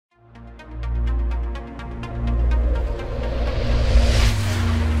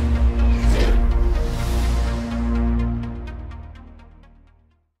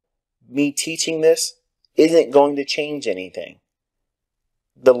me teaching this isn't going to change anything.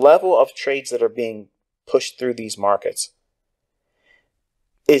 The level of trades that are being pushed through these markets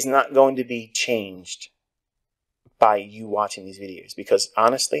is not going to be changed by you watching these videos, because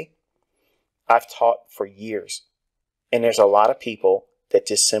honestly, I've taught for years, and there's a lot of people that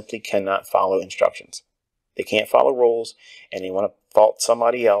just simply cannot follow instructions. They can't follow rules, and they want to fault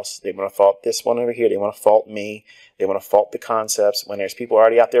somebody else. They want to fault this one over here. They want to fault me. They want to fault the concepts, when there's people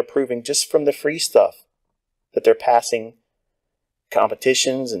already out there proving just from the free stuff that they're passing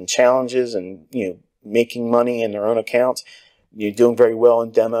competitions and challenges and, making money in their own accounts. You're doing very well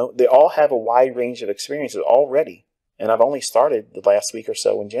in demo. They all have a wide range of experiences already. And I've only started the last week or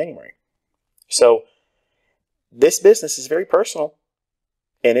so in January. So this business is very personal,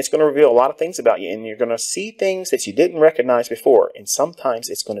 and it's going to reveal a lot of things about you. And you're going to see things that you didn't recognize before. And sometimes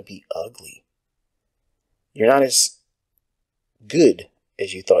it's going to be ugly. You're not as good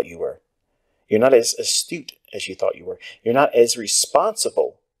as you thought you were. You're not as astute as you thought you were. You're not as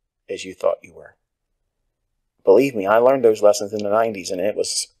responsible as you thought you were. Believe me, I learned those lessons in the 90s, and it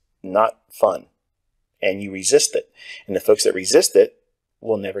was not fun. And you resist it. And the folks that resist it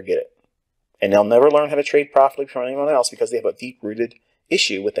will never get it. And they'll never learn how to trade profitably from anyone else, because they have a deep-rooted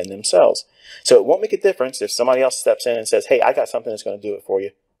issue within themselves. So it won't make a difference if somebody else steps in and says, hey, I got something that's going to do it for you.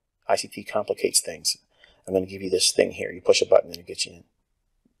 ICT complicates things. I'm going to give you this thing here. You push a button and it gets you in.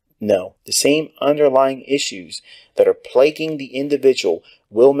 No, the same underlying issues that are plaguing the individual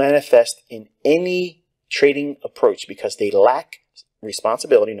will manifest in any trading approach, because they lack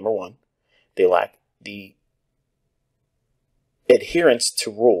responsibility, number one. They lack the adherence to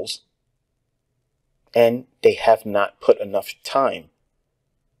rules, and they have not put enough time.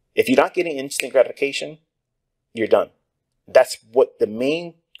 If you're not getting instant gratification, you're done. That's what the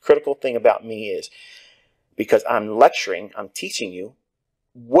main critical thing about me is, because I'm lecturing, I'm teaching you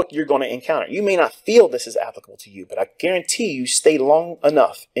what you're going to encounter. You may not feel this is applicable to you, but I guarantee you stay long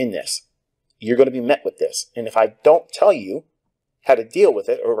enough in this, you're going to be met with this. And if I don't tell you how to deal with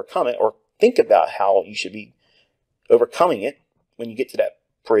it or overcome it, or think about how you should be overcoming it when you get to that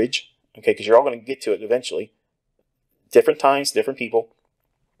bridge, okay, because you're all going to get to it eventually. Different times, different people.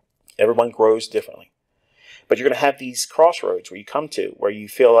 Everyone grows differently. But you're going to have these crossroads where you come to, where you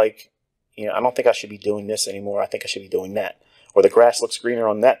feel like, I don't think I should be doing this anymore. I think I should be doing that. Or the grass looks greener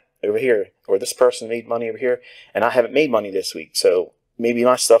on that over here. Or this person made money over here, and I haven't made money this week. So maybe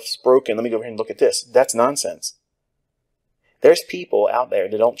my stuff's broken. Let me go over here and look at this. That's nonsense. There's people out there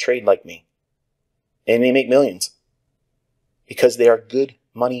that don't trade like me, and they make millions because they are good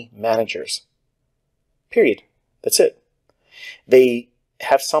money managers. Period. That's it. They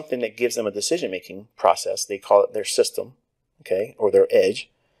have something that gives them a decision-making process. They call it their system, okay, or their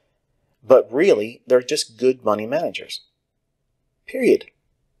edge. But really, they're just good money managers. Period.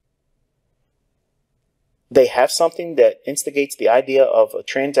 They have something that instigates the idea of a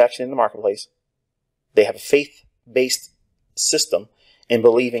transaction in the marketplace. They have a faith-based system in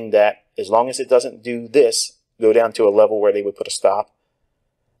believing that as long as it doesn't do this, go down to a level where they would put a stop,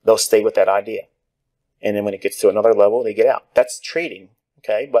 they'll stay with that idea. And then when it gets to another level, they get out. That's trading,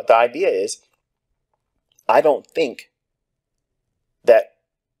 okay? But the idea is, I don't think that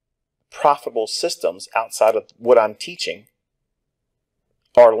profitable systems outside of what I'm teaching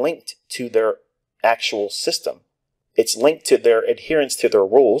are linked to their actual system. It's linked to their adherence to their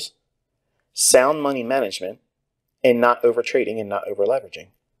rules, sound money management, and not over trading and not over leveraging.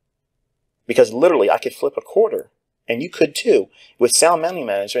 Because literally, I could flip a quarter, and you could too. With sound money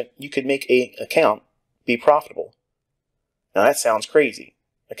management, you could make an account be profitable. Now that sounds crazy,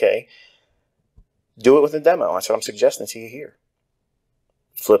 okay? Do it with a demo. That's what I'm suggesting to you here.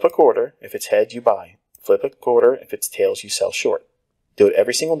 Flip a quarter. If it's heads, you buy. Flip a quarter. If it's tails, you sell short. Do it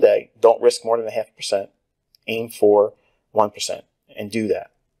every single day. Don't risk more than 0.5%. Aim for 1% and do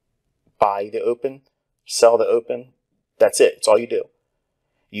that. Buy the open, sell the open. That's it. It's all you do.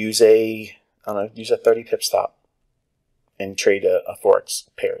 Use a 30 pip stop and trade a Forex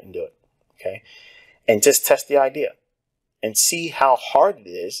pair and do it. Okay? And just test the idea and see how hard it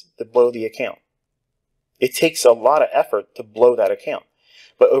is to blow the account. It takes a lot of effort to blow that account.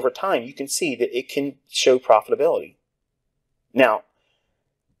 But over time, you can see that it can show profitability. Now,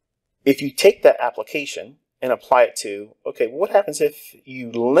 if you take that application and apply it to, okay, what happens if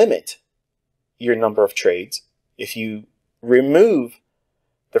you limit your number of trades? If you remove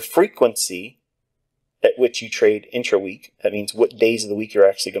the frequency at which you trade intra-week, that means what days of the week you're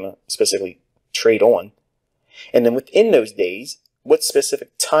actually going to specifically trade on. And then within those days, what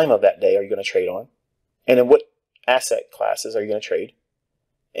specific time of that day are you going to trade on? And then what asset classes are you going to trade?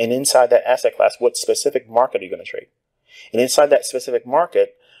 And inside that asset class, what specific market are you going to trade? And inside that specific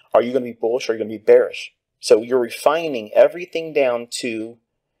market, Are you going to be bullish or are you going to be bearish? So you're refining everything down to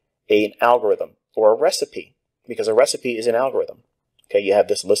an algorithm or a recipe, because a recipe is an algorithm. Okay, you have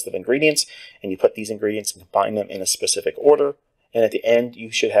this list of ingredients, and you put these ingredients and combine them in a specific order, and at the end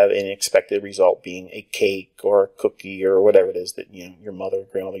you should have an expected result being a cake or a cookie or whatever it is that your mother or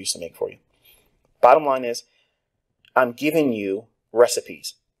grandmother used to make for you. Bottom line is, I'm giving you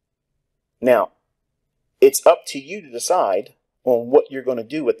recipes. Now, it's up to you to decide on what you're going to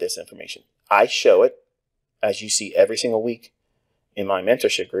do with this information. I show it, as you see every single week in my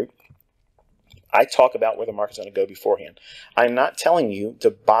mentorship group. I talk about where the market's going to go beforehand. I'm not telling you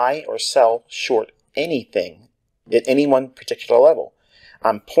to buy or sell short anything at any one particular level.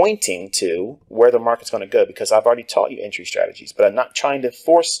 I'm pointing to where the market's going to go because I've already taught you entry strategies, but I'm not trying to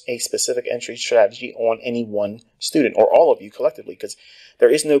force a specific entry strategy on any one student or all of you collectively, because there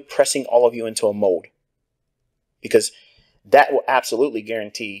is no pressing all of you into a mold, because that will absolutely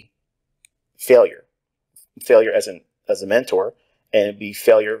guarantee failure. Failure as a mentor, and it'd be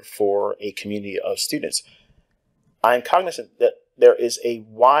failure for a community of students. I'm cognizant that there is a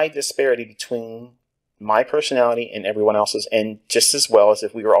wide disparity between my personality and everyone else's, and just as well as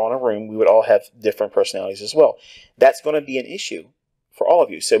if we were all in a room, we would all have different personalities as well. That's going to be an issue for all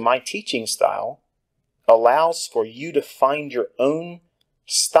of you. So my teaching style allows for you to find your own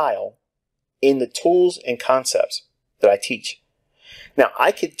style in the tools and concepts that I teach. Now,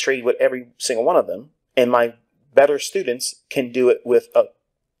 I could trade with every single one of them, and my better students can do it with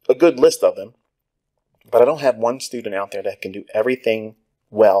a good list of them, but I don't have one student out there that can do everything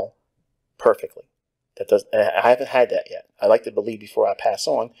well, perfectly. I haven't had that yet. I like to believe before I pass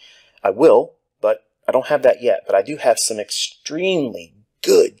on, I will, but I don't have that yet. But I do have some extremely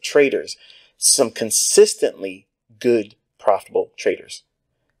good traders, some consistently good, profitable traders.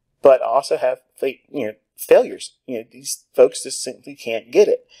 But I also have failures. These folks just simply can't get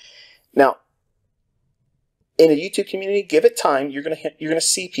it. Now, in a YouTube community, give it time. You're gonna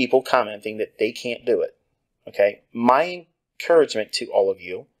see people commenting that they can't do it. Okay, my encouragement to all of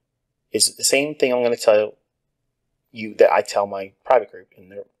you is the same thing I'm going to tell you that I tell my private group in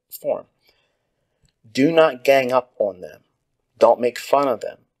their forum. Do not gang up on them. Don't make fun of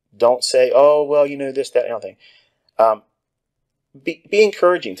them. Don't say, oh, well, this, that, and other thing. Be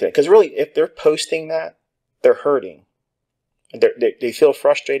encouraging to them, because really, if they're posting that, they're hurting. They feel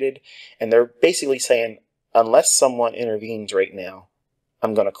frustrated, and they're basically saying, unless someone intervenes right now,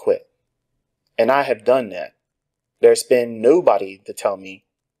 I'm going to quit. And I have done that. There's been nobody to tell me,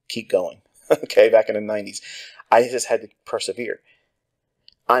 keep going. Okay, back in the 90s. I just had to persevere.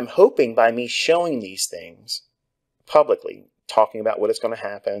 I'm hoping by me showing these things publicly, talking about what is going to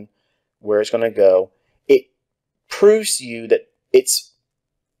happen, where it's going to go, it proves to you that it's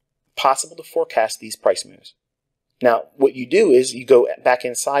possible to forecast these price moves. Now, what you do is you go back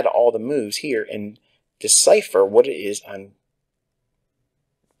inside of all the moves here and decipher what it is I'm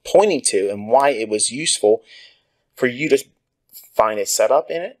pointing to and why it was useful for you to find a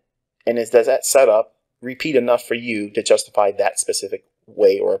setup in it, and does that setup repeat enough for you to justify that specific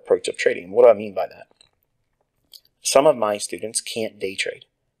way or approach of trading? What do I mean by that? Some of my students can't day trade.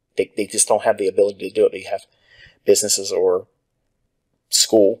 They just don't have the ability to do it. They have businesses or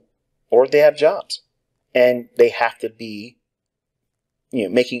school, or they have jobs, and they have to be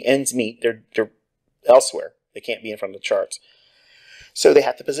making ends meet. They're elsewhere. They can't be in front of the charts. So they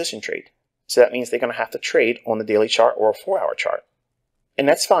have to position trade. So that means they're going to have to trade on the daily chart or a 4-hour chart. And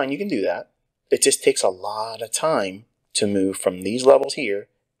that's fine. You can do that. It just takes a lot of time to move from these levels here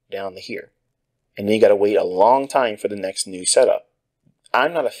down to here. And then you got to wait a long time for the next new setup.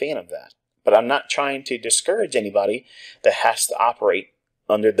 I'm not a fan of that, but I'm not trying to discourage anybody that has to operate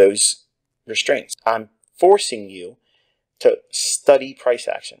under those restraints. I'm forcing you to study price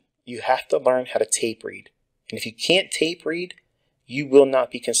action. You have to learn how to tape read. And if you can't tape read, you will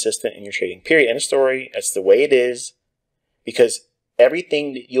not be consistent in your trading. Period. End of story. That's the way it is. Because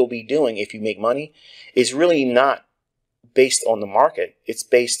everything that you'll be doing if you make money is really not based on the market. It's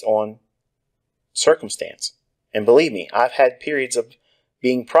based on circumstance. And believe me, I've had periods of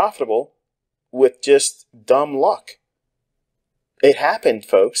being profitable with just dumb luck. It happened,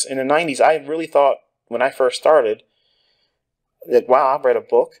 folks. In the 90s, I really thought when I first started that, wow, I've read a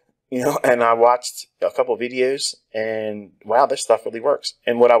book, and I watched a couple of videos, and wow, this stuff really works.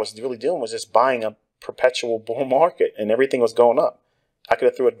 And what I was really doing was just buying a perpetual bull market, and everything was going up. I could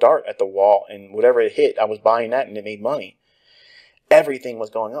have threw a dart at the wall, and whatever it hit, I was buying that, and it made money. Everything was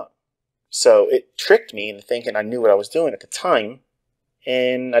going up. So it tricked me into thinking I knew what I was doing at the time,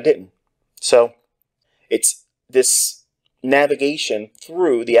 and I didn't. So it's this navigation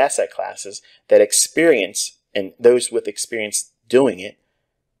through the asset classes that experience, and those with experience doing it,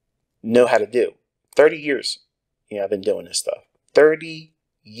 know how to do. 30 years, I've been doing this stuff. 30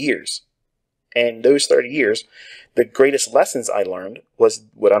 years. And those 30 years, the greatest lessons I learned was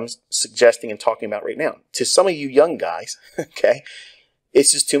what I'm suggesting and talking about right now. To some of you young guys, okay,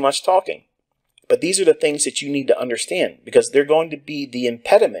 it's just too much talking. But these are the things that you need to understand, because they're going to be the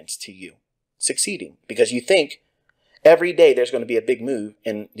impediments to you succeeding, because you think every day there's going to be a big move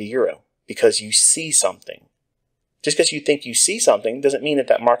in the euro because you see something. Just because you think you see something doesn't mean that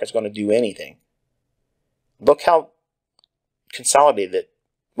that market's going to do anything. Look how consolidated it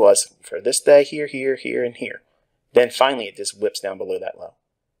was for this day, here, here, here, and here. Then finally it just whips down below that low.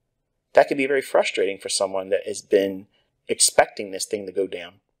 That could be very frustrating for someone that has been expecting this thing to go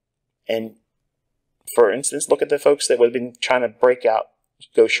down. And for instance, look at the folks that would have been trying to break out,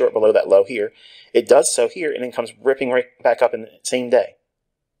 go short below that low here. It does so here and then comes ripping right back up in the same day.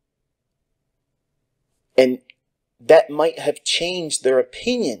 And that might have changed their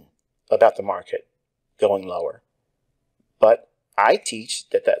opinion about the market going lower. But I teach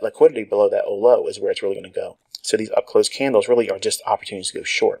that that liquidity below that low is where it's really going to go. So these up-close candles really are just opportunities to go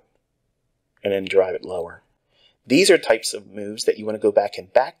short and then drive it lower. These are types of moves that you want to go back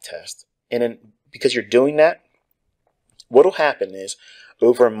and back test. And then because you're doing that, what will happen is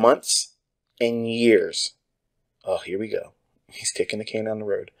over months and years, oh, here we go. He's kicking the can down the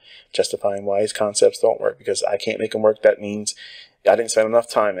road, justifying why his concepts don't work because I can't make them work. That means I didn't spend enough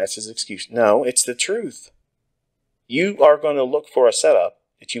time. That's his excuse. No, it's the truth. You are going to look for a setup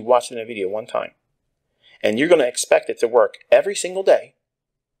that you watched in a video one time, and you're going to expect it to work every single day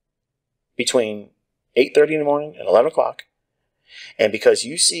between 8:30 in the morning and 11 o'clock. And because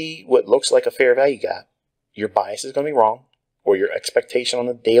you see what looks like a fair value gap, your bias is going to be wrong, or your expectation on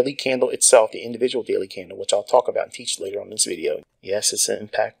the daily candle itself, the individual daily candle, which I'll talk about and teach later on in this video. Yes, it's an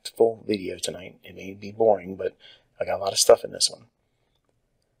impactful video tonight. It may be boring, but I got a lot of stuff in this one.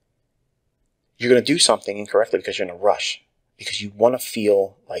 You're going to do something incorrectly because you're in a rush, because you want to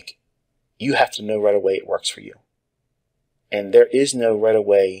feel like you have to know right away it works for you. And there is no right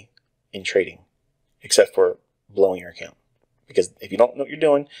away in trading, except for blowing your account. Because if you don't know what you're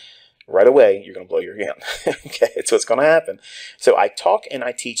doing, right away, you're going to blow your account. Okay, it's what's going to happen. So I talk and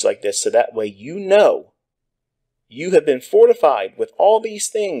I teach like this, so that way you know you have been fortified with all these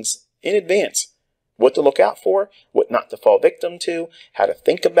things in advance. What to look out for, what not to fall victim to, how to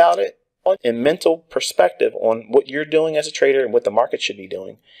think about it, and mental perspective on what you're doing as a trader and what the market should be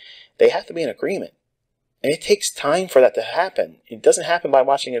doing. They have to be in agreement. And it takes time for that to happen. It doesn't happen by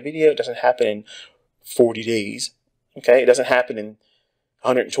watching a video. It doesn't happen in 40 days. Okay, it doesn't happen in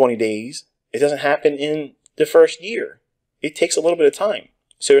 120 days. It doesn't happen in the first year. It takes a little bit of time.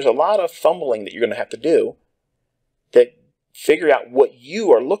 So there's a lot of fumbling that you're going to have to do that figure out what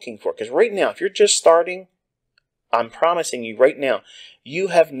you are looking for. Because right now, if you're just starting, I'm promising you right now, you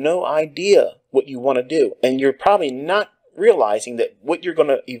have no idea what you want to do. And you're probably not realizing that what you're going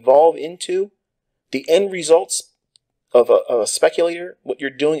to evolve into, the end results of a speculator, what you're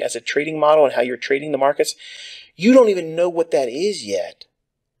doing as a trading model and how you're trading the markets, you don't even know what that is yet.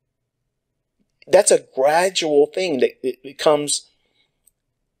 That's a gradual thing that it becomes,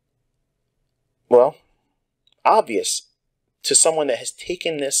 well, obvious to someone that has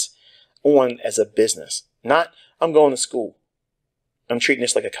taken this on as a business. Not, I'm going to school. I'm treating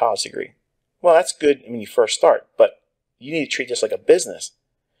this like a college degree. Well, that's good when you first start, but you need to treat this like a business.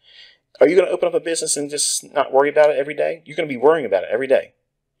 Are you going to open up a business and just not worry about it every day? You're going to be worrying about it every day.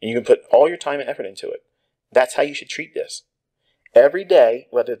 And you can put all your time and effort into it. That's how you should treat this. Every day,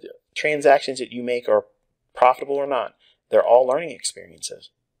 whether the transactions that you make are profitable or not, they're all learning experiences.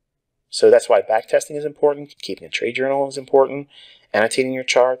 So that's why backtesting is important, keeping a trade journal is important, annotating your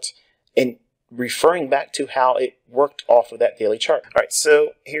charts, and referring back to how it worked off of that daily chart. All right,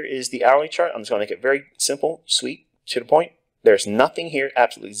 so here is the hourly chart. I'm just going to make it very simple, sweet, to the point. There's nothing here,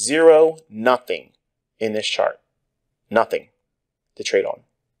 absolutely zero, nothing in this chart. Nothing to trade on.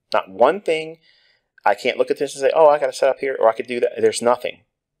 Not one thing. I can't look at this and say, oh, I got to set up here, or I could do that. There's nothing.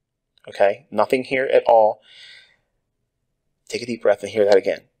 Okay? Nothing here at all. Take a deep breath and hear that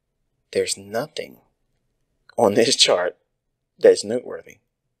again. There's nothing on this chart that is noteworthy.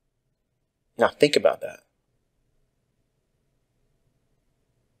 Now think about that.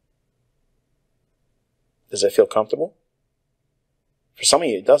 Does it feel comfortable? For some of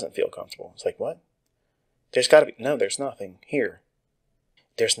you, it doesn't feel comfortable. It's like, what? There's got to be, no, there's nothing here.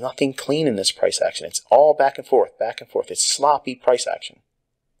 There's nothing clean in this price action. It's all back and forth, back and forth. It's sloppy price action.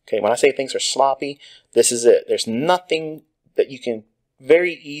 Okay, when I say things are sloppy, this is it. There's nothing that you can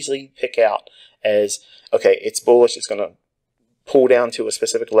very easily pick out as, okay, it's bullish, it's going to pull down to a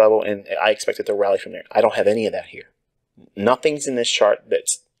specific level, and I expect it to rally from there. I don't have any of that here. Nothing's in this chart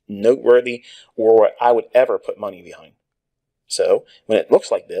that's noteworthy or what I would ever put money behind. So when it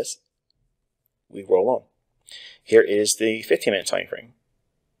looks like this, we roll on. Here is the 15-minute time frame.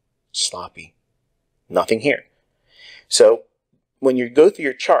 Sloppy. Nothing here. So when you go through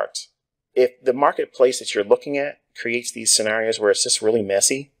your charts, if the marketplace that you're looking at creates these scenarios where it's just really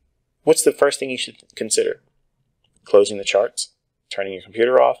messy, what's the first thing you should consider? Closing the charts, turning your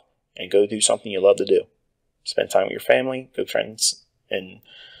computer off, and go do something you love to do. Spend time with your family, good friends, and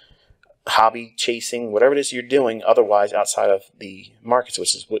hobby chasing, whatever it is you're doing otherwise outside of the markets,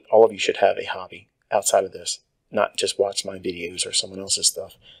 which is what all of you should have, a hobby outside of this, not just watch my videos or someone else's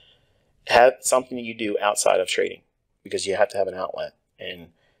stuff. Have something that you do outside of trading, because you have to have an outlet, and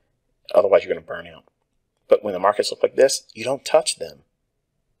otherwise you're going to burn out. But when the markets look like this, you don't touch them.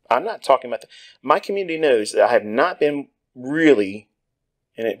 I'm not talking about my community knows that I have not been really,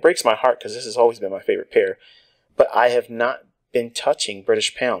 and it breaks my heart because this has always been my favorite pair, but I have not been touching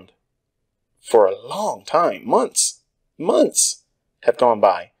British pound for a long time. Months have gone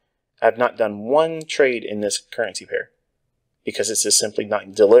by. I've not done one trade in this currency pair because it's just simply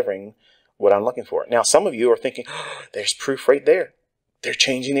not delivering what I'm looking for. Now, some of you are thinking, oh, there's proof right there. They're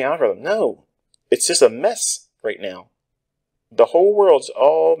changing the algorithm. No, it's just a mess right now. The whole world's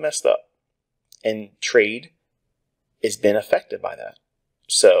all messed up, and trade has been affected by that.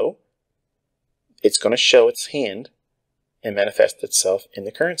 So it's going to show its hand and manifest itself in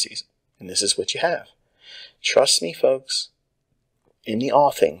the currencies. And this is what you have. Trust me, folks, in the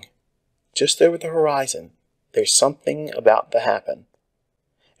offing, just over the horizon, there's something about to happen.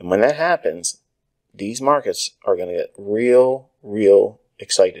 And when that happens, these markets are going to get real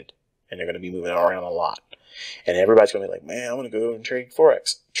excited. And they're going to be moving around a lot. And everybody's going to be like, man, I'm going to go and trade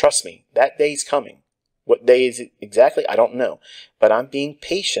Forex. Trust me, that day's coming. What day is it exactly? I don't know. But I'm being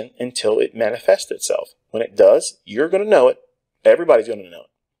patient until it manifests itself. When it does, you're going to know it. Everybody's going to know it.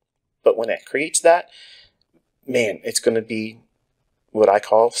 But when it creates that, man, it's going to be what I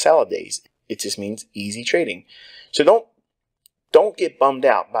call salad days. It just means easy trading. So don't get bummed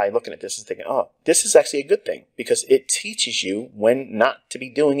out by looking at this and thinking, oh, this is actually a good thing, because it teaches you when not to be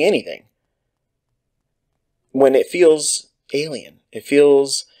doing anything. When it feels alien, it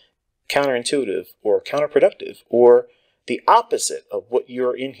feels counterintuitive or counterproductive or the opposite of what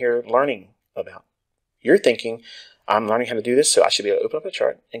you're in here learning about. You're thinking, I'm learning how to do this, so I should be able to open up a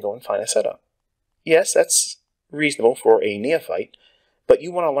chart and go and find a setup. Yes, that's reasonable for a neophyte, but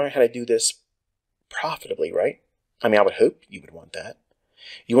you want to learn how to do this profitably, right? I mean, I would hope you would want that.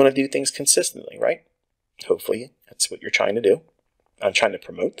 You want to do things consistently, right? Hopefully, that's what you're trying to do. I'm trying to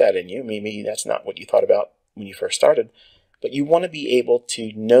promote that in you. Maybe that's not what you thought about when you first started, but you want to be able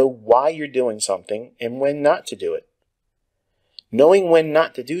to know why you're doing something and when not to do it. Knowing when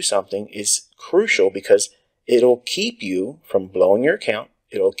not to do something is crucial because it'll keep you from blowing your account.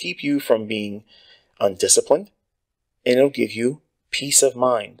 It'll keep you from being undisciplined, and it'll give you peace of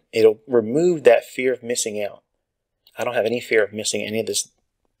mind. It'll remove that fear of missing out. I don't have any fear of missing any of this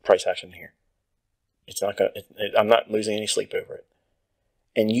price action here. I'm not losing any sleep over it.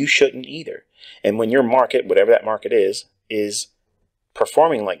 And you shouldn't either. And when your market, whatever that market is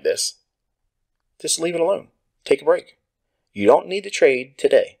performing like this, just leave it alone. Take a break. You don't need to trade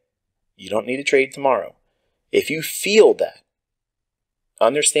today. You don't need to trade tomorrow. If you feel that,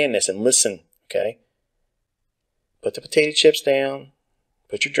 understand this and listen, okay? Put the potato chips down.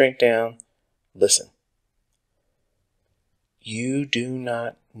 Put your drink down. Listen. You do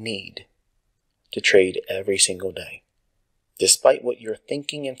not need to trade every single day. Despite what you're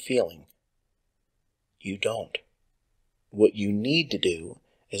thinking and feeling, you don't. What you need to do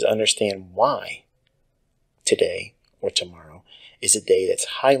is understand why today or tomorrow is a day that's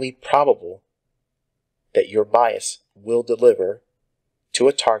highly probable that your bias will deliver to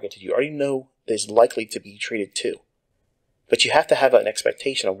a target that you already know is likely to be traded to. But you have to have an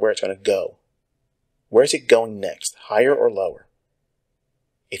expectation of where it's going to go. Where is it going next, higher or lower?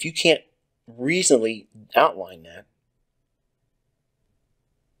 If you can't reasonably outline that,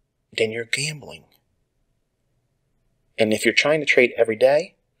 then you're gambling. And if you're trying to trade every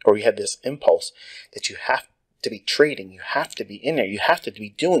day, or you have this impulse that you have to be trading, you have to be in there, you have to be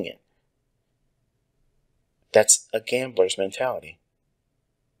doing it, that's a gambler's mentality.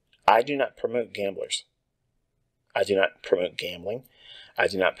 I do not promote gamblers. I do not promote gambling. I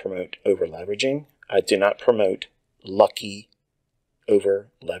do not promote over-leveraging. I do not promote lucky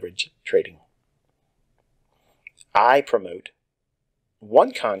over-leverage trading. I promote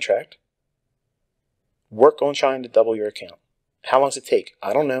one contract, work on trying to double your account. How long does it take?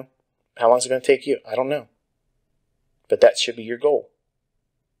 I don't know. How long is it going to take you? I don't know. But that should be your goal.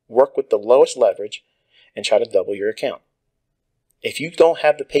 Work with the lowest leverage and try to double your account. If you don't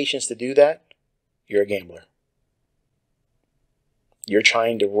have the patience to do that, you're a gambler. You're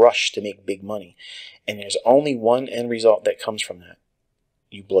trying to rush to make big money. And there's only one end result that comes from that.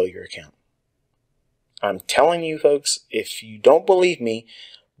 You blow your account. I'm telling you, folks, if you don't believe me,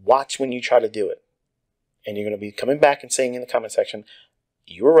 watch when you try to do it. And you're going to be coming back and saying in the comment section,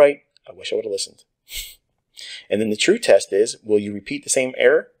 you were right. I wish I would have listened. And then the true test is, will you repeat the same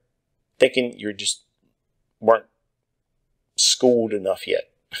error? Thinking you just weren't schooled enough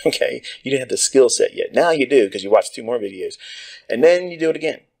yet. Okay, you didn't have the skill set yet. Now you do, because you watched 2 more videos. And then you do it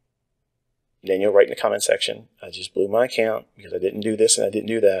again. Then you'll write in the comment section, I just blew my account because I didn't do this and I didn't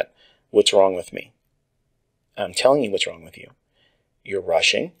do that. What's wrong with me? I'm telling you what's wrong with you. You're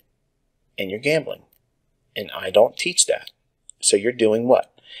rushing and you're gambling. And I don't teach that. So you're doing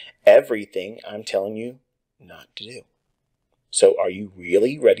what? Everything I'm telling you not to do. So are you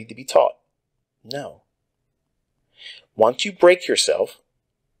really ready to be taught? No. Once you break yourself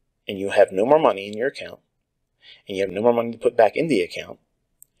and you have no more money in your account and you have no more money to put back in the account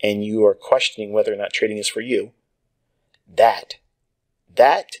and you are questioning whether or not trading is for you, that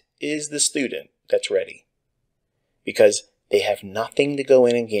is the student that's ready, because they have nothing to go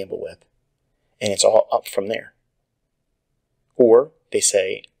in and gamble with and it's all up from there. Or they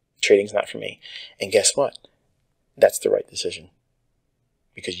say, trading's not for me. And guess what? That's the right decision,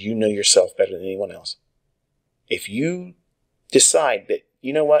 because you know yourself better than anyone else. If you decide that,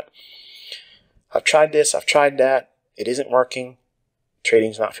 you know what, I've tried this, I've tried that, it isn't working,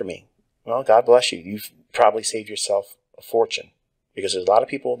 trading's not for me. Well, God bless you. You've probably saved yourself a fortune, because there's a lot of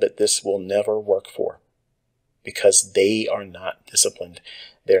people that this will never work for, because they are not disciplined.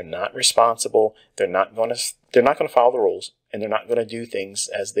 They're not responsible. They're not going to follow the rules, and they're not going to do things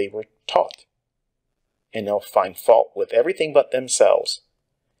as they were taught. And they'll find fault with everything but themselves.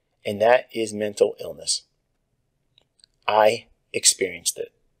 And that is mental illness. I experienced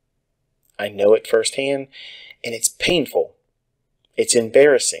it. I know it firsthand, and it's painful. It's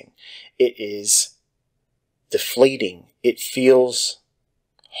embarrassing. It is deflating. It feels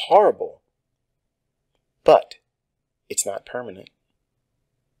horrible. But it's not permanent.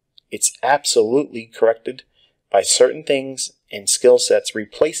 It's absolutely corrected by certain things and skill sets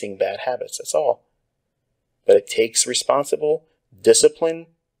replacing bad habits. That's all. But it takes responsible discipline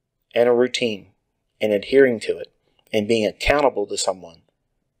and a routine and adhering to it and being accountable to someone.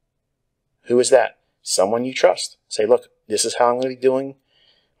 Who is that? Someone you trust. Say, look, this is how I'm going to be doing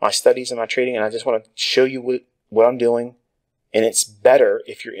my studies and my trading, and I just want to show you what I'm doing. And it's better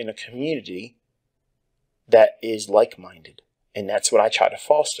if you're in a community that is like-minded. And that's what I try to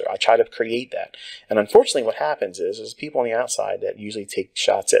foster. I try to create that. And unfortunately what happens is people on the outside that usually take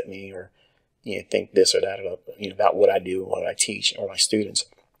shots at me or think this or that about what I do, what I teach, or my students.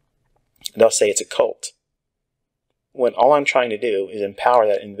 They'll say it's a cult, when all I'm trying to do is empower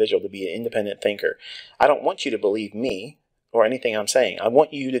that individual to be an independent thinker. I don't want you to believe me or anything I'm saying. I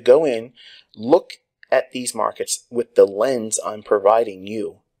want you to go in, look at these markets with the lens I'm providing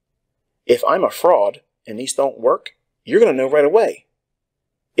you. If I'm a fraud and these don't work, you're going to know right away.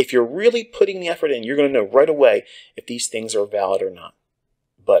 If you're really putting the effort in, you're going to know right away if these things are valid or not.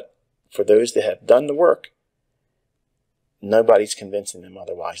 But for those that have done the work, nobody's convincing them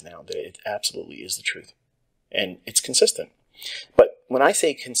otherwise now that it absolutely is the truth. And it's consistent. But when I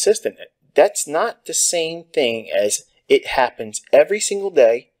say consistent, that's not the same thing as it happens every single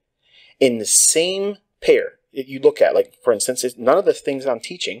day in the same pair that you look at. Like, for instance, none of the things I'm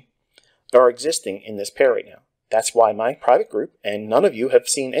teaching are existing in this pair right now. That's why my private group and none of you have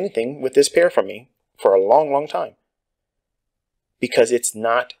seen anything with this pair from me for a long, long time. Because it's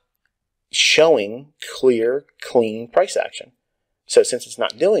not showing clear, clean price action. So since it's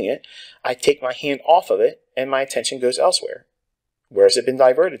not doing it, I take my hand off of it and my attention goes elsewhere. Where has it been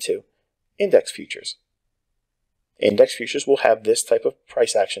diverted to? Index futures. Index futures will have this type of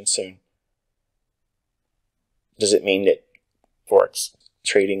price action soon. Does it mean that Forex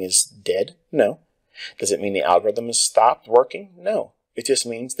trading is dead? No. Does it mean the algorithm has stopped working? No. It just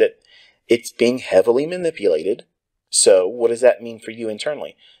means that it's being heavily manipulated. So what does that mean for you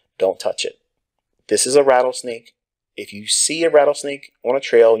internally? Don't touch it. This is a rattlesnake. If you see a rattlesnake on a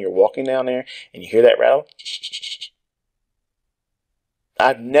trail and you're walking down there and you hear that rattle,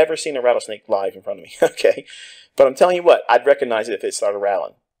 I've never seen a rattlesnake live in front of me, okay? But I'm telling you what, I'd recognize it if it started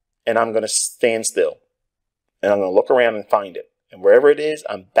rattling. And I'm going to stand still. And I'm going to look around and find it. And wherever it is,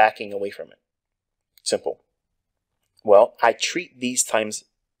 I'm backing away from it. Simple. Well, I treat these times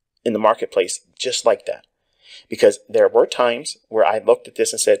in the marketplace just like that. Because there were times where I looked at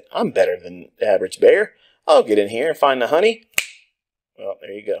this and said, I'm better than the average bear. I'll get in here and find the honey. Well,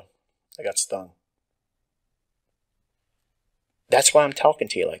 there you go. I got stung. That's why I'm talking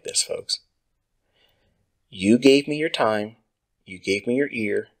to you like this, folks. You gave me your time, you gave me your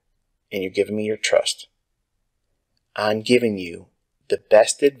ear, and you're giving me your trust. I'm giving you the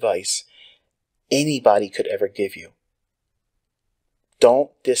best advice anybody could ever give you.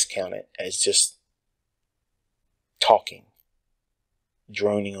 Don't discount it as just talking,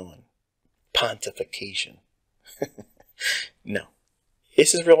 droning on, pontification. No.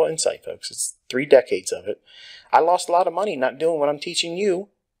 This is real insight, folks. It's 3 decades of it. I lost a lot of money not doing what I'm teaching you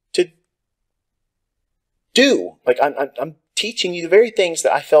to do. Like, I'm teaching you the very things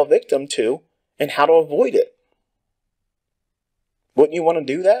that I fell victim to and how to avoid it. Wouldn't you want to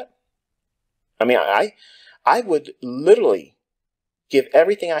do that? I mean, I would literally give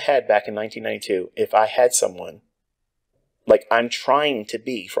everything I had back in 1992 if I had someone like I'm trying to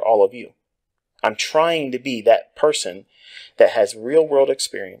be for all of you. I'm trying to be that person that has real world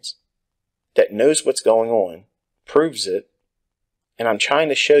experience, that knows what's going on, proves it, and I'm trying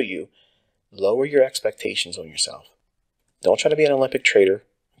to show you, lower your expectations on yourself. Don't try to be an Olympic trader,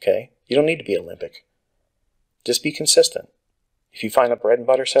 okay? You don't need to be Olympic. Just be consistent. If you find a bread and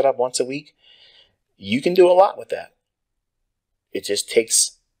butter setup once a week, you can do a lot with that. It just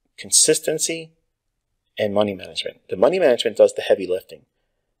takes consistency and money management. The money management does the heavy lifting.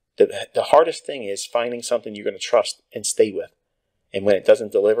 The hardest thing is finding something you're going to trust and stay with. And when it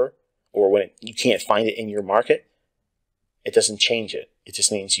doesn't deliver, or when you can't find it in your market, it doesn't change it. It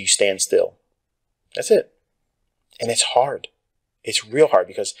just means you stand still. That's it. And it's hard. It's real hard,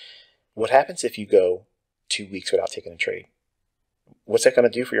 because what happens if you go 2 weeks without taking a trade? What's that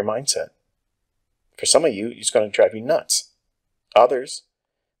going to do for your mindset? For some of you, it's going to drive you nuts. Others,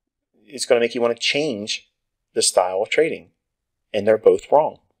 it's going to make you want to change the style of trading. And they're both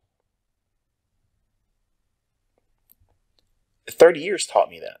wrong. 30 years taught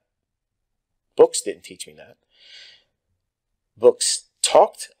me that. Books didn't teach me that. Books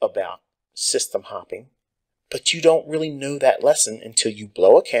talked about system hopping, but you don't really know that lesson until you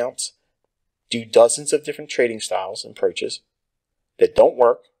blow accounts, do dozens of different trading styles and approaches that don't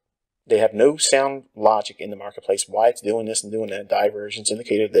work. They have no sound logic in the marketplace, why it's doing this and doing that, divergence,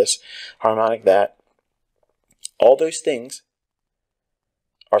 indicator this, harmonic that. All those things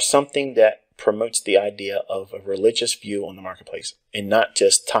are something that promotes the idea of a religious view on the marketplace, and not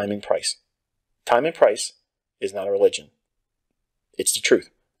just time and price. Time and price is not a religion. It's the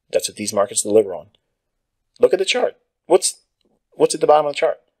truth. That's what these markets deliver on. Look at the chart. What's at the bottom of the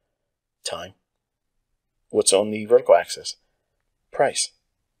chart? Time. What's on the vertical axis? Price.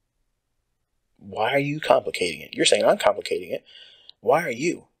 Why are you complicating it? You're saying I'm complicating it. Why are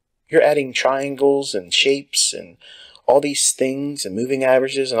you? You're adding triangles and shapes and all these things and moving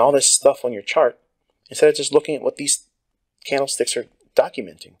averages and all this stuff on your chart, instead of just looking at what these candlesticks are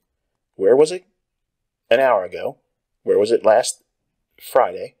documenting. Where was it an hour ago? Where was it last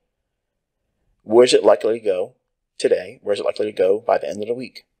Friday? Where's it likely to go today? Where's it likely to go by the end of the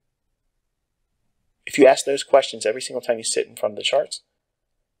week? If you ask those questions every single time you sit in front of the charts,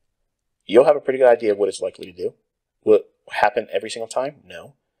 you'll have a pretty good idea of what it's likely to do. Will it happen every single time?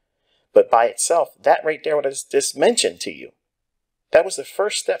 No. But by itself, that right there, what I just mentioned to you, that was the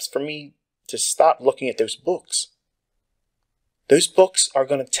first steps for me to stop looking at those books. Those books are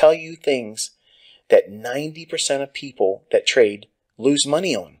going to tell you things that 90% of people that trade lose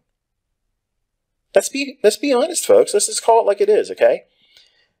money on. Let's be honest, folks. Let's just call it like it is, okay?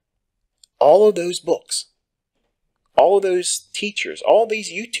 All of those books, all of those teachers, all these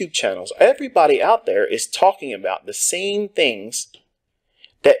YouTube channels, everybody out there is talking about the same things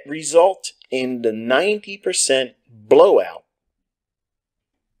that result in the 90% blowout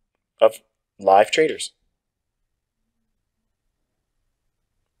of live traders.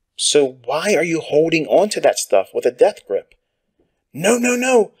 So why are you holding on to that stuff with a death grip? No, no,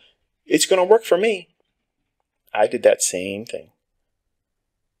 no. It's going to work for me. I did that same thing.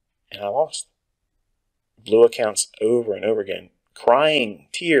 And I lost. Blew accounts over and over again. Crying,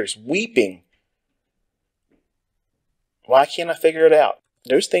 tears, weeping. Why can't I figure it out?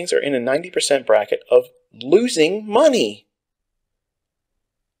 Those things are in a 90% bracket of losing money.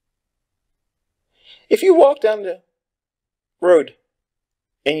 If you walk down the road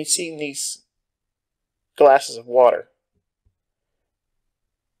and you see these glasses of water,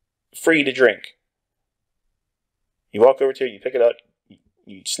 free to drink, you walk over to it, you pick it up,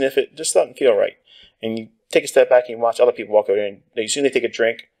 you sniff it, just doesn't feel right. And you take a step back and you watch other people walk over there, and as soon as they take a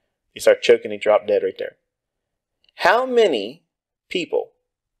drink, they start choking, they drop dead right there. How many people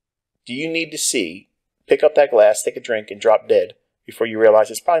do you need to see pick up that glass, take a drink, and drop dead before you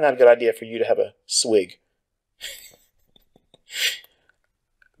realize it's probably not a good idea for you to have a swig?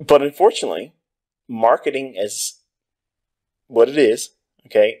 But unfortunately, marketing as what it is,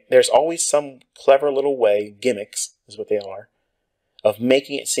 okay, there's always some clever little way, gimmicks is what they are, of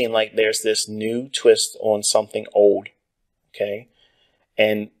making it seem like there's this new twist on something old, okay?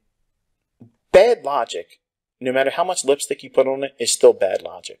 And bad logic, no matter how much lipstick you put on it, is still bad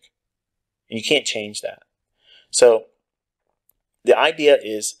logic. And you can't change that. So the idea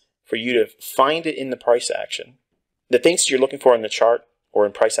is for you to find it in the price action. The things you're looking for in the chart or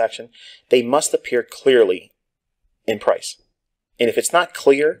in price action, they must appear clearly in price. And if it's not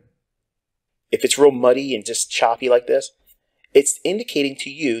clear, if it's real muddy and just choppy like this, it's indicating to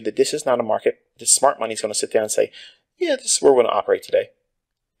you that this is not a market. The smart money is going to sit down and say, yeah, this is where we're going to operate today.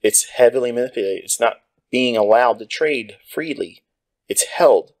 It's heavily manipulated. It's not being allowed to trade freely. It's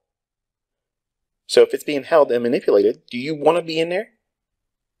held. So if it's being held and manipulated, do you want to be in there?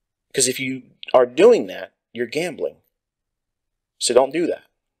 Because if you are doing that, you're gambling. So don't do that.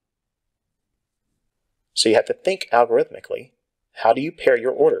 So you have to think algorithmically. How do you pair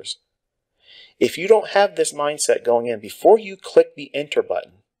your orders? If you don't have this mindset going in before you click the enter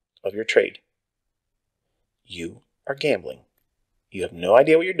button of your trade, you are gambling. You have no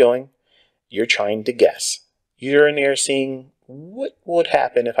idea what you're doing. You're trying to guess. You're in there seeing what would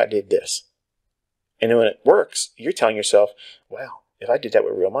happen if I did this. And when it works, you're telling yourself, wow, if I did that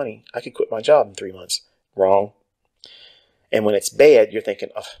with real money, I could quit my job in 3 months. Wrong. And when it's bad, you're thinking,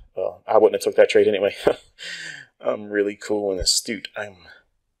 oh, well, I wouldn't have took that trade anyway. I'm really cool and astute. I'm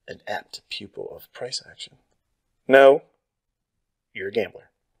an apt pupil of price action. No, you're a gambler.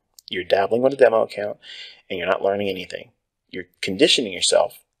 You're dabbling with a demo account and you're not learning anything. You're conditioning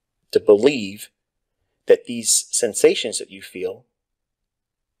yourself to believe that these sensations that you feel,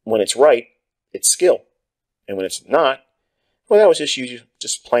 when it's right, it's skill. And when it's not, well, that was just you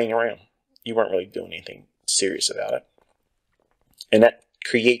just playing around. You weren't really doing anything serious about it. And that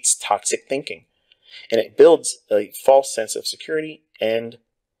creates toxic thinking. And it builds a false sense of security. And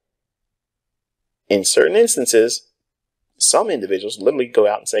in certain instances, some individuals literally go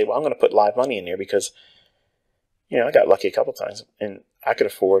out and say, well, I'm going to put live money in there because, I got lucky a couple times and I could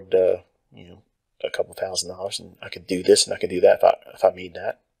afford, a couple $1,000 and I could do this and I could do that if I made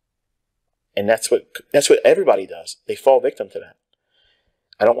that. And that's what everybody does. They fall victim to that.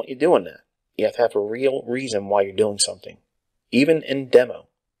 I don't want you doing that. You have to have a real reason why you're doing something, even in demo.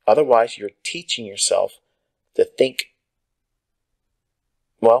 Otherwise, you're teaching yourself to think,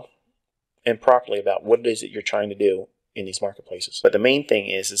 well, improperly about what it is that you're trying to do in these marketplaces. But the main thing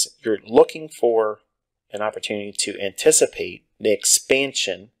is you're looking for an opportunity to anticipate the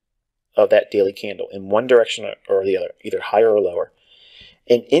expansion of that daily candle in one direction or the other, either higher or lower.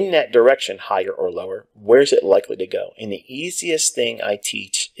 And in that direction, higher or lower, where's it likely to go? And the easiest thing I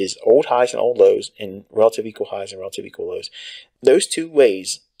teach is old highs and old lows and relative equal highs and relative equal lows. Those two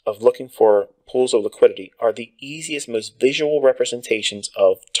ways of looking for pools of liquidity are the easiest, most visual representations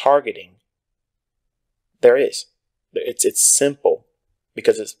of targeting there is. It's simple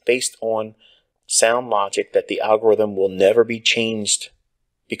because it's based on sound logic that the algorithm will never be changed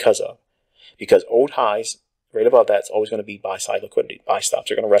because of. Because old highs, right above that, is always going to be buy-side liquidity. Buy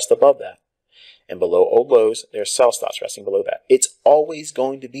stops are going to rest above that. And below old lows, there's sell stops resting below that. It's always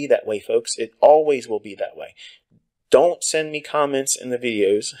going to be that way, folks. It always will be that way. Don't send me comments in the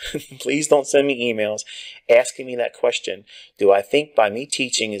videos. Please don't send me emails asking me that question. Do I think by me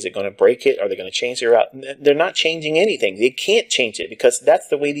teaching, is it going to break it? Are they going to change their route? They're not changing anything. They can't change it because that's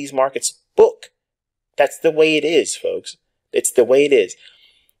the way these markets book. That's the way it is, folks. It's the way it is.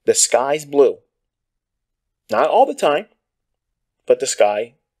 The sky's blue. Not all the time, but the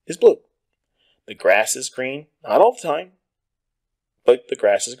sky is blue. The grass is green. Not all the time, but the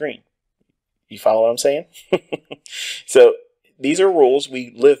grass is green. You follow what I'm saying? So these are rules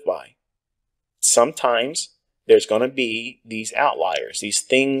we live by. Sometimes there's going to be these outliers, these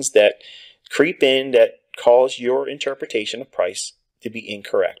things that creep in that cause your interpretation of price to be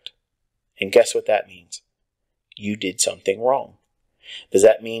incorrect. And guess what that means? You did something wrong. Does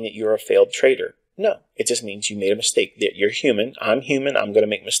that mean that you're a failed trader? No, it just means you made a mistake. That you're human. I'm human. I'm going to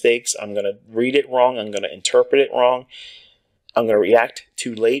make mistakes. I'm going to read it wrong. I'm going to interpret it wrong. I'm going to react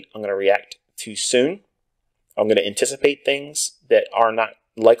too late. I'm going to react too soon. I'm going to anticipate things that are not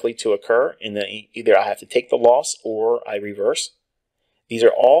likely to occur, and then either I have to take the loss or I reverse. These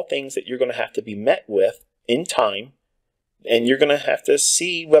are all things that you're going to have to be met with in time, and you're going to have to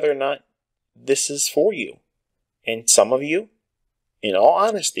see whether or not this is for you. And some of you, in all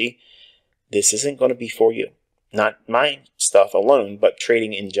honesty, this isn't going to be for you. Not my stuff alone, but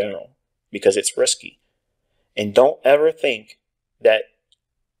trading in general, because it's risky. And don't ever think that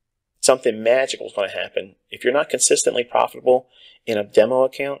something magical is going to happen. If you're not consistently profitable in a demo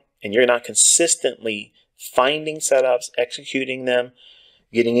account and you're not consistently finding setups, executing them,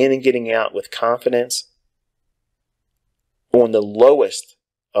 getting in and getting out with confidence on the lowest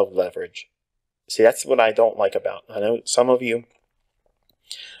of leverage. See, that's what I don't like about. I know some of you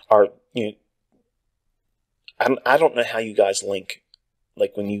are, I don't know how you guys link.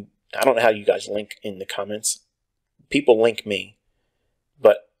 Like I don't know how you guys link in the comments. People link me,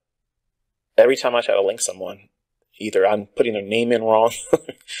 but every time I try to link someone, either I'm putting their name in wrong,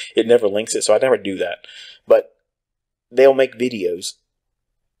 it never links it, so I never do that. But they'll make videos,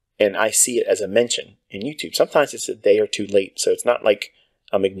 and I see it as a mention in YouTube. Sometimes it's a day or two late, so it's not like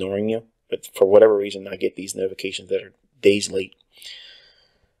I'm ignoring you, but for whatever reason, I get these notifications that are days late.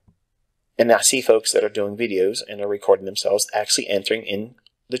 And I see folks that are doing videos and are recording themselves actually entering in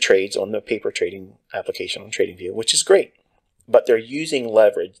the trades on the paper trading application on TradingView, which is great. But they're using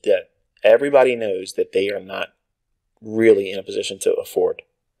leverage that everybody knows that they are not really in a position to afford.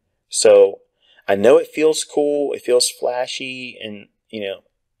 So I know it feels cool, it feels flashy, and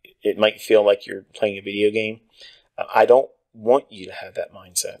it might feel like you're playing a video game. I don't want you to have that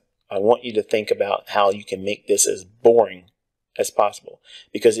mindset. I want you to think about how you can make this as boring as possible.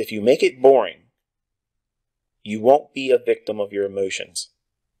 Because if you make it boring, you won't be a victim of your emotions.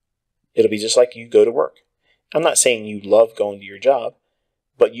 It'll be just like you go to work. I'm not saying you love going to your job,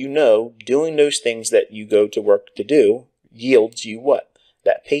 but doing those things that you go to work to do yields you what?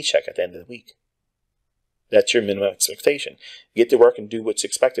 That paycheck at the end of the week. That's your minimum expectation. Get to work and do what's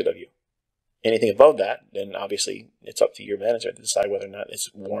expected of you. Anything above that, then obviously it's up to your manager to decide whether or not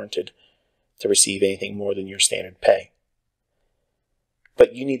it's warranted to receive anything more than your standard pay.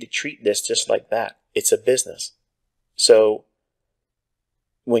 But you need to treat this just like that. It's a business. So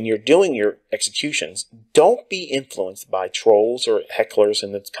when you're doing your executions, don't be influenced by trolls or hecklers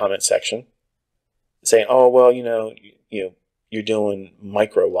in the comment section saying, oh, well, you're doing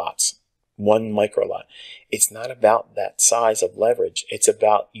micro lots, 1 micro lot. It's not about that size of leverage. It's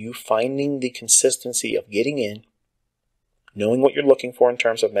about you finding the consistency of getting in, knowing what you're looking for in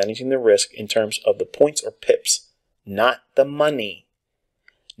terms of managing the risk, in terms of the points or pips, not the money.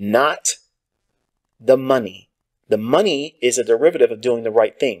 Not the money. The money is a derivative of doing the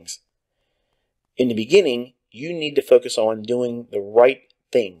right things. In the beginning, you need to focus on doing the right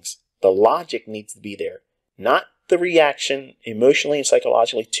things. The logic needs to be there, not the reaction emotionally and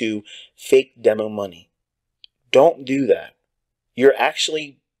psychologically to fake demo money. Don't do that. You're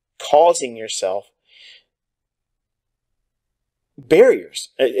actually causing yourself barriers.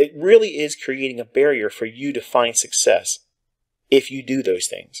 It really is creating a barrier for you to find success if you do those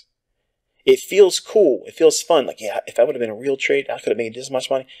things. It feels cool. It feels fun. Like, yeah, if I would have been a real trade, I could have made this much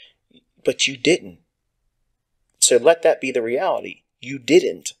money. But you didn't. So let that be the reality. You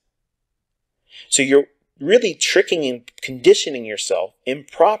didn't. So you're really tricking and conditioning yourself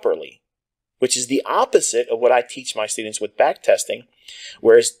improperly, which is the opposite of what I teach my students with backtesting.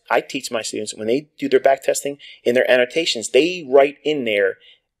 Whereas I teach my students when they do their backtesting, in their annotations, they write in there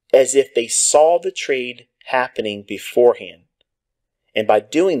as if they saw the trade happening beforehand. And by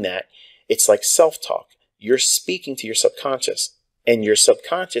doing that, it's like self-talk. You're speaking to your subconscious, and your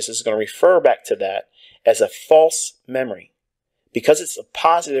subconscious is going to refer back to that as a false memory. Because it's a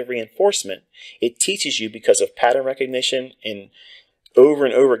positive reinforcement, it teaches you, because of pattern recognition and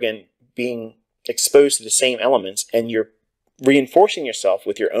over again being exposed to the same elements, and you're reinforcing yourself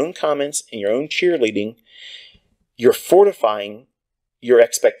with your own comments and your own cheerleading. You're fortifying your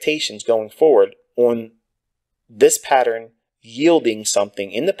expectations going forward on this pattern yielding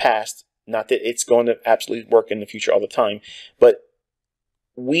something in the past. Not that it's going to absolutely work in the future all the time, but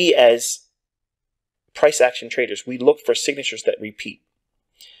we as price action traders, we look for signatures that repeat.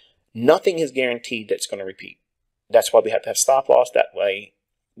 Nothing is guaranteed that's going to repeat. That's why we have to have stop loss. That way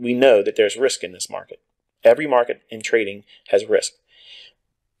we know that there's risk in this market. Every market in trading has risk.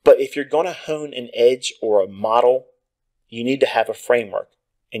 But if you're going to hone an edge or a model, you need to have a framework.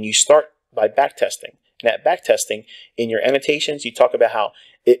 And you start by backtesting. And at backtesting, in your annotations, you talk about how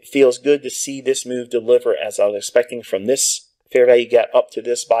it feels good to see this move deliver as I was expecting from this fair value gap up to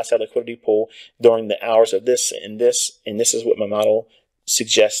this buy side liquidity pool during the hours of this, and this is what my model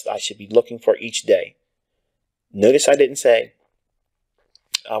suggests I should be looking for each day. Notice I didn't say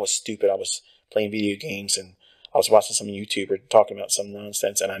I was stupid, I was playing video games and I was watching some YouTuber talking about some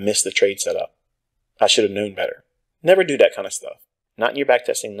nonsense and I missed the trade setup. I should have known better. Never do that kind of stuff. Not in your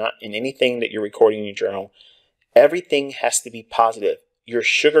backtesting, not in anything that you're recording in your journal. Everything has to be positive. You're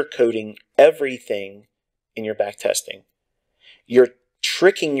sugarcoating everything in your backtesting. You're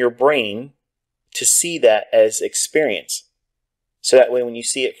tricking your brain to see that as experience. So that way when you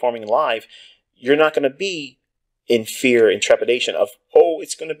see it forming live, you're not going to be in fear and trepidation of oh,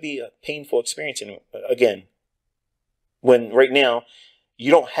 it's going to be a painful experience. And again, when right now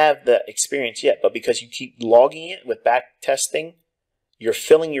you don't have the experience yet, but because you keep logging it with back testing, you're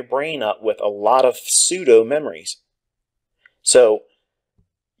filling your brain up with a lot of pseudo memories. So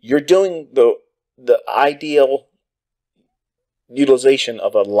you're doing the ideal utilization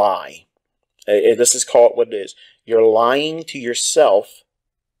of a lie. This is called what it is. You're lying to yourself,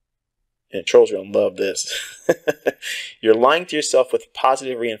 and trolls are going to love this. You're lying to yourself with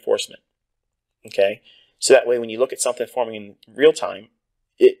positive reinforcement. Okay? So that way when you look at something forming in real time,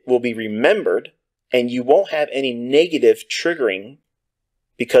 it will be remembered and you won't have any negative triggering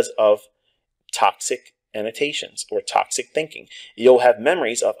because of toxic annotations or toxic thinking. You'll have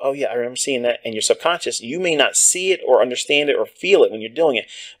memories of, oh yeah, I remember seeing that, and your subconscious, you may not see it or understand it or feel it when you're doing it,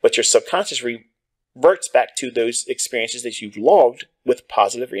 but your subconscious reverts back to those experiences that you've logged with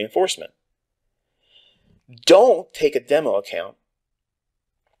positive reinforcement. Don't take a demo account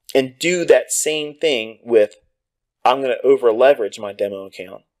and do that same thing with, I'm going to over leverage my demo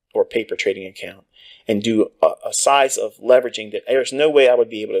account or paper trading account and do a size of leveraging that there's no way I would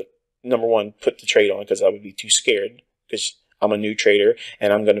be able to, number one, put the trade on because I would be too scared because I'm a new trader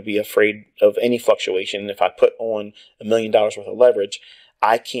and I'm going to be afraid of any fluctuation. If I put on $1 million worth of leverage,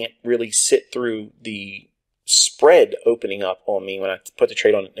 I can't really sit through the spread opening up on me when I put the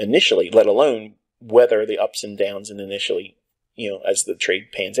trade on initially, let alone weather the ups and downs and initially, as the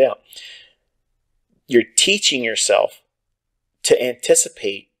trade pans out. You're teaching yourself to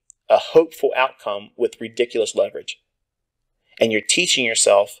anticipate a hopeful outcome with ridiculous leverage. And you're teaching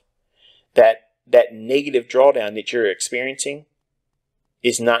yourself that negative drawdown that you're experiencing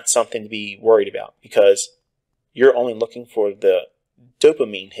is not something to be worried about because you're only looking for the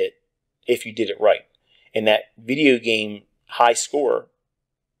dopamine hit if you did it right. And that video game high score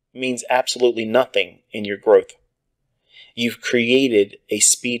means absolutely nothing in your growth. You've created a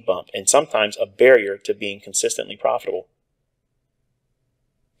speed bump and sometimes a barrier to being consistently profitable.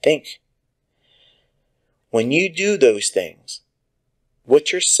 Think. When you do those things,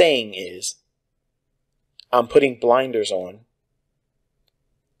 what you're saying is, I'm putting blinders on.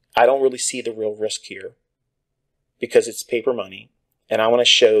 I don't really see the real risk here because it's paper money. And I want to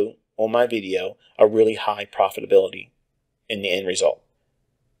show on my video a really high profitability in the end result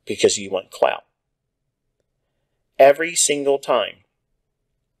because you want clout. Every single time,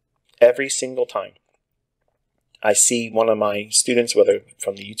 I see one of my students, whether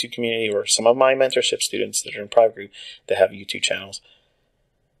from the YouTube community or some of my mentorship students that are in private group that have YouTube channels,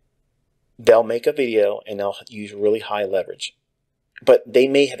 they'll make a video and they'll use really high leverage. But they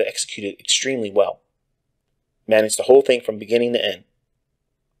may have executed extremely well, managed the whole thing from beginning to end.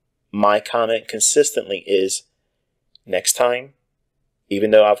 My comment consistently is, next time, even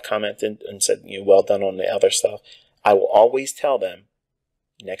though I've commented and said, well done on the other stuff, I will always tell them,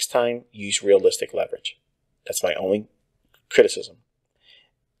 next time, use realistic leverage. That's my only criticism.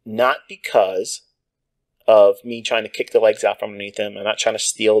 Not because of me trying to kick the legs out from underneath them. I'm not trying to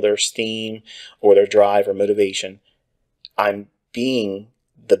steal their steam or their drive or motivation. I'm being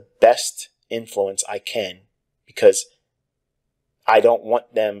the best influence I can because I don't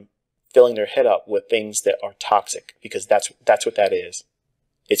want them filling their head up with things that are toxic because that's what that is.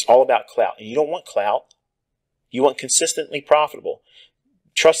 It's all about clout. And you don't want clout. You want consistently profitable.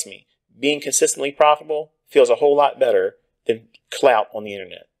 Trust me, being consistently profitable feels a whole lot better than clout on the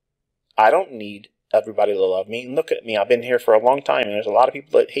internet. I don't need everybody to love me. And look at me, I've been here for a long time and there's a lot of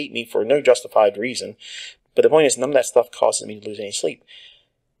people that hate me for no justified reason. But the point is, none of that stuff causes me to lose any sleep.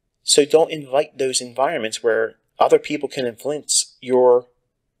 So don't invite those environments where other people can influence your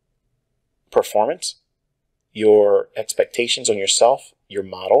performance, your expectations on yourself, your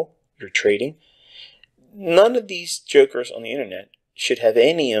model, your trading. None of these jokers on the internet should have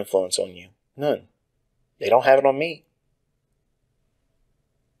any influence on you. None. They don't have it on me.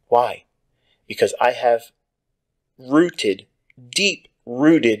 Why? Because I have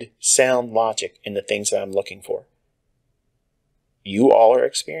deep-rooted sound logic in the things that I'm looking for. You all are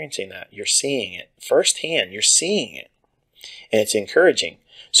experiencing that. You're seeing it firsthand. You're seeing it. And it's encouraging.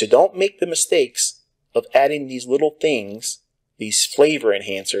 So don't make the mistakes of adding these little things, these flavor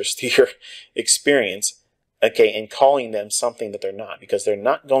enhancers to your experience, okay, and calling them something that they're not, because they're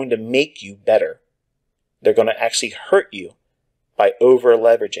not going to make you better. They're going to actually hurt you by over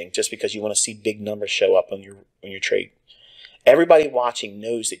leveraging just because you want to see big numbers show up on your trade. Everybody watching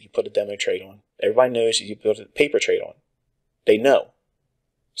knows that you put a demo trade on. Everybody knows that you put a paper trade on. They know.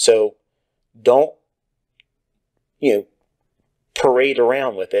 So don't, parade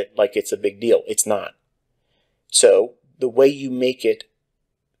around with it like it's a big deal. It's not. So the way you make it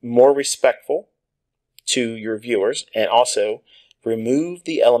more respectful to your viewers and also Remove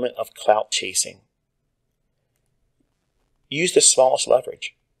the element of clout chasing. Use the smallest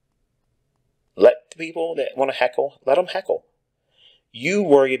leverage. Let the people that want to heckle, let them heckle. You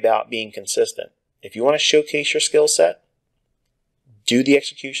worry about being consistent. If you want to showcase your skill set, do the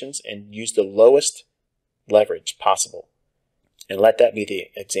executions and use the lowest leverage possible. And let that be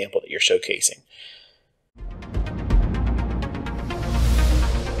the example that you're showcasing.